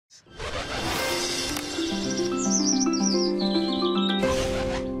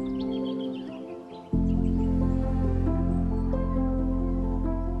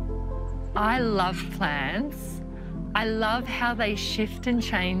I love plants. I love how they shift and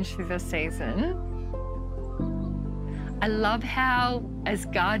change through the season. I love how, as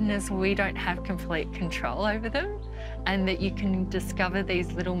gardeners, we don't have complete control over them, and that you can discover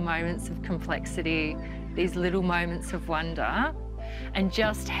these little moments of complexity, these little moments of wonder, and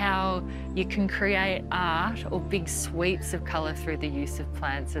just how you can create art or big sweeps of colour through the use of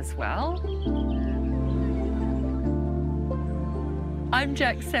plants as well. I'm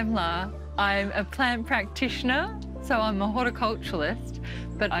Jac Semmler. I'm a plant practitioner, so I'm a horticulturalist,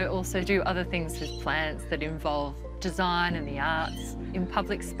 but I also do other things with plants that involve design and the arts in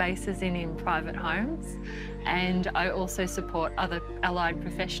public spaces and in private homes. And I also support other allied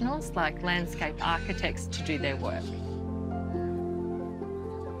professionals like landscape architects to do their work.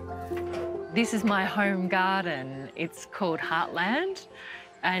 This is my home garden. It's called Heartland,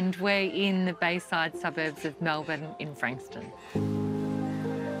 and we're in the Bayside suburbs of Melbourne in Frankston.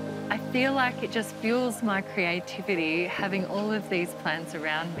 I feel like it just fuels my creativity having all of these plants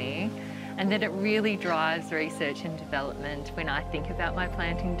around me, and that it really drives research and development when I think about my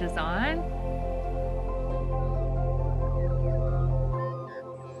planting design.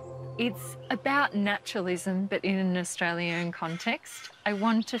 It's about naturalism, but in an Australian context. I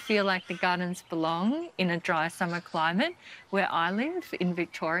want to feel like the gardens belong in a dry summer climate where I live in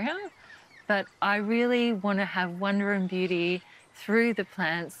Victoria, but I really want to have wonder and beauty through the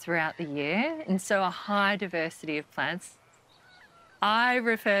plants throughout the year, and so a high diversity of plants. I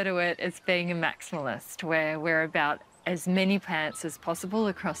refer to it as being a maximalist, where we're about as many plants as possible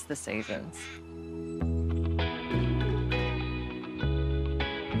across the seasons.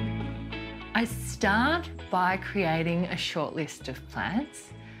 I start by creating a short list of plants.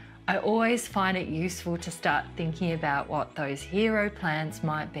 I always find it useful to start thinking about what those hero plants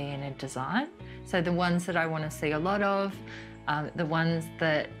might be in a design. So the ones that I want to see a lot of, the ones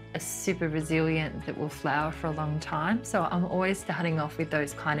that are super resilient, that will flower for a long time. So I'm always starting off with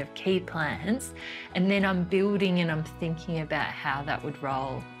those kind of key plants, and then I'm building and I'm thinking about how that would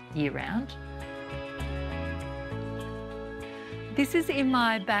roll year round. This is in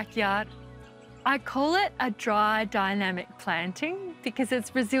my backyard. I call it a dry dynamic planting because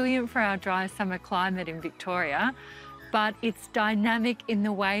it's resilient for our dry summer climate in Victoria, but it's dynamic in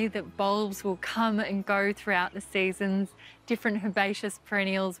the way that bulbs will come and go throughout the seasons. Different herbaceous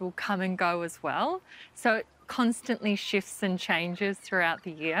perennials will come and go as well. So it constantly shifts and changes throughout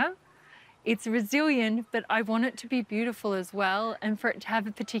the year. It's resilient, but I want it to be beautiful as well, and for it to have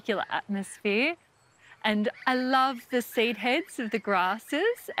a particular atmosphere. And I love the seed heads of the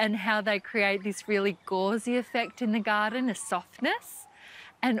grasses and how they create this really gauzy effect in the garden, a softness.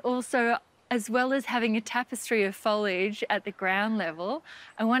 And also, as well as having a tapestry of foliage at the ground level,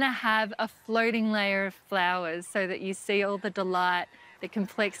 I want to have a floating layer of flowers so that you see all the delight, the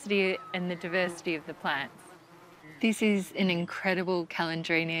complexity and the diversity of the plants. This is an incredible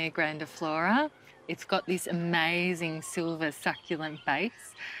Calendrinia grandiflora. It's got this amazing silver succulent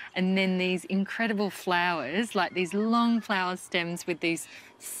base, and then these incredible flowers, like these long flower stems with these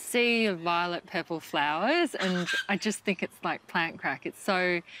sea of violet purple flowers, and I just think it's like plant crack. It's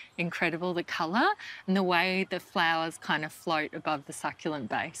so incredible, the colour and the way the flowers kind of float above the succulent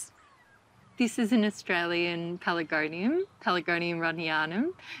base. This is an Australian pelargonium, Pelargonium rodnianum.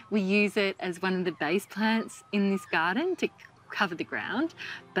 We use it as one of the base plants in this garden to cover the ground,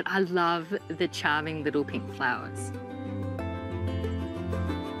 but I love the charming little pink flowers.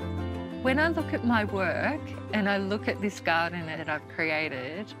 When I look at my work and I look at this garden that I've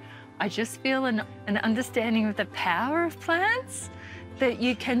created, I just feel an understanding of the power of plants, that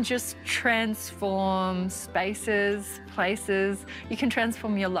you can just transform spaces, places. You can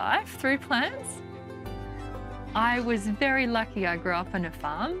transform your life through plants. I was very lucky. I grew up on a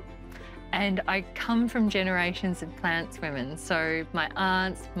farm, and I come from generations of plants women. So my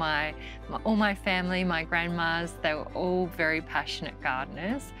aunts, all my family, my grandmas, they were all very passionate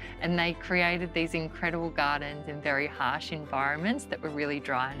gardeners, and they created these incredible gardens in very harsh environments that were really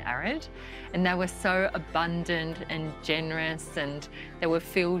dry and arid. And they were so abundant and generous, and they were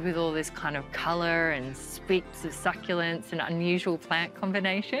filled with all this kind of colour and sweeps of succulents and unusual plant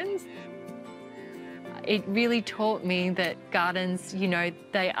combinations. It really taught me that gardens, you know,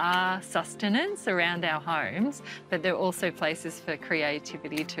 they are sustenance around our homes, but they're also places for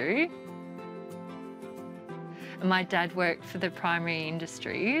creativity too. My dad worked for the primary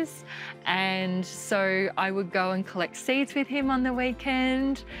industries, and so I would go and collect seeds with him on the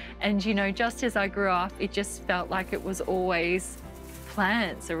weekend. And, you know, just as I grew up, it just felt like it was always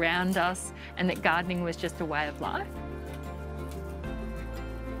plants around us and that gardening was just a way of life.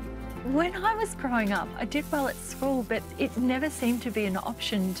 When I was growing up, I did well at school, but it never seemed to be an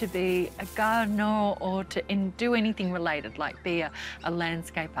option to be a gardener or to do anything related, like be a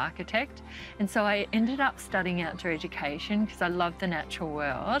landscape architect. And so I ended up studying outdoor education because I love the natural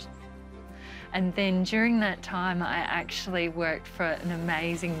world. And then during that time, I actually worked for an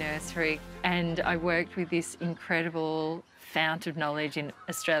amazing nursery, and I worked with this incredible fount of knowledge in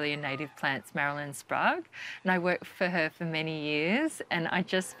Australian native plants, Marilyn Sprague. And I worked for her for many years, and I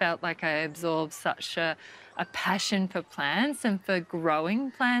just felt like I absorbed such a passion for plants and for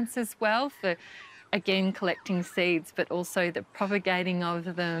growing plants as well, for again collecting seeds, but also the propagating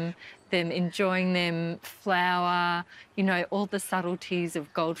of them enjoying them flower, you know, all the subtleties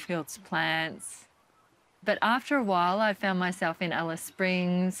of Goldfields plants. But after a while, I found myself in Alice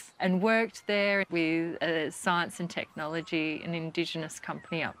Springs and worked there with science and technology, an Indigenous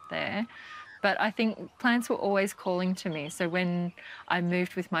company up there. But I think plants were always calling to me. So when I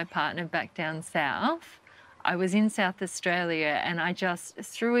moved with my partner back down south, I was in South Australia and I just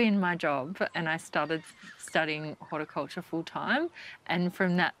threw in my job and I started studying horticulture full time. And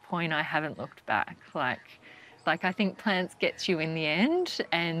from that point, I haven't looked back. Like I think plants gets you in the end,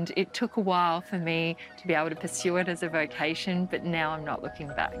 and it took a while for me to be able to pursue it as a vocation, but now I'm not looking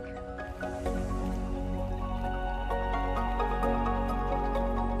back.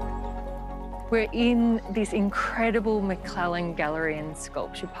 We're in this incredible McClelland Gallery and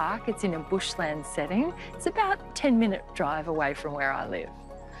Sculpture Park. It's in a bushland setting. It's about a 10-minute drive away from where I live.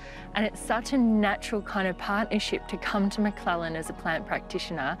 And it's such a natural kind of partnership to come to McClelland as a plant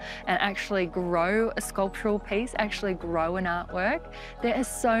practitioner and actually grow a sculptural piece, actually grow an artwork. There are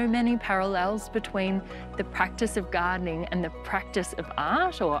so many parallels between the practice of gardening and the practice of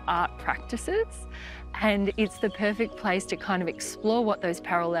art or art practices. And it's the perfect place to kind of explore what those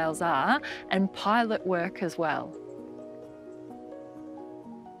parallels are and pilot work as well.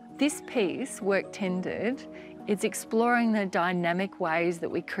 This piece, Work Tended, it's exploring the dynamic ways that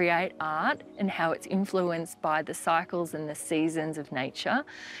we create art and how it's influenced by the cycles and the seasons of nature.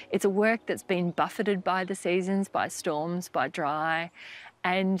 It's a work that's been buffeted by the seasons, by storms, by dry.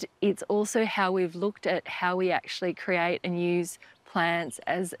 And it's also how we've looked at how we actually create and use plants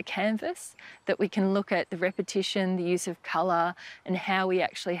as a canvas, that we can look at the repetition, the use of colour, and how we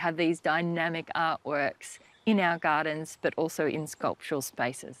actually have these dynamic artworks in our gardens, but also in sculptural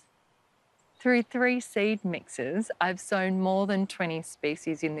spaces. Through 3 seed mixes, I've sown more than 20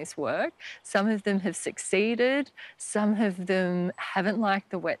 species in this work. Some of them have succeeded, some of them haven't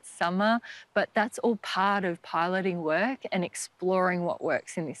liked the wet summer, but that's all part of piloting work and exploring what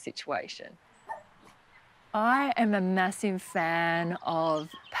works in this situation. I am a massive fan of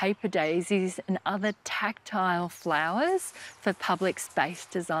paper daisies and other tactile flowers for public space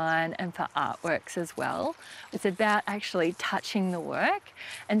design and for artworks as well. It's about actually touching the work.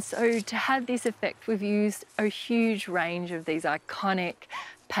 And so to have this effect, we've used a huge range of these iconic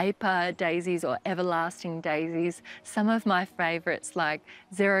paper daisies or everlasting daisies. Some of my favourites like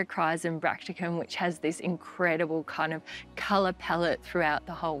Xerochrysum bracticum, which has this incredible kind of colour palette throughout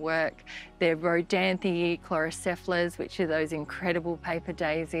the whole work. There are Rhodanthe chlorocephalus, which are those incredible paper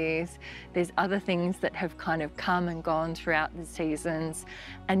daisies. There's other things that have kind of come and gone throughout the seasons.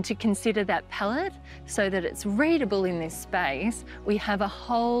 And to consider that palette so that it's readable in this space, we have a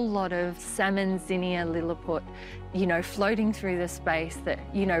whole lot of salmon, zinnia, lilliput, you know, floating through the space that,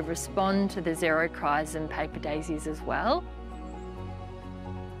 you know, respond to the Xerochrysum paper daisies as well.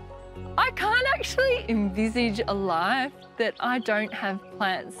 I can't actually envisage a life that I don't have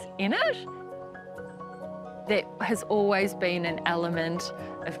plants in it. There has always been an element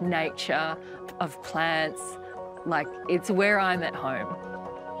of nature, of plants, like it's where I'm at home.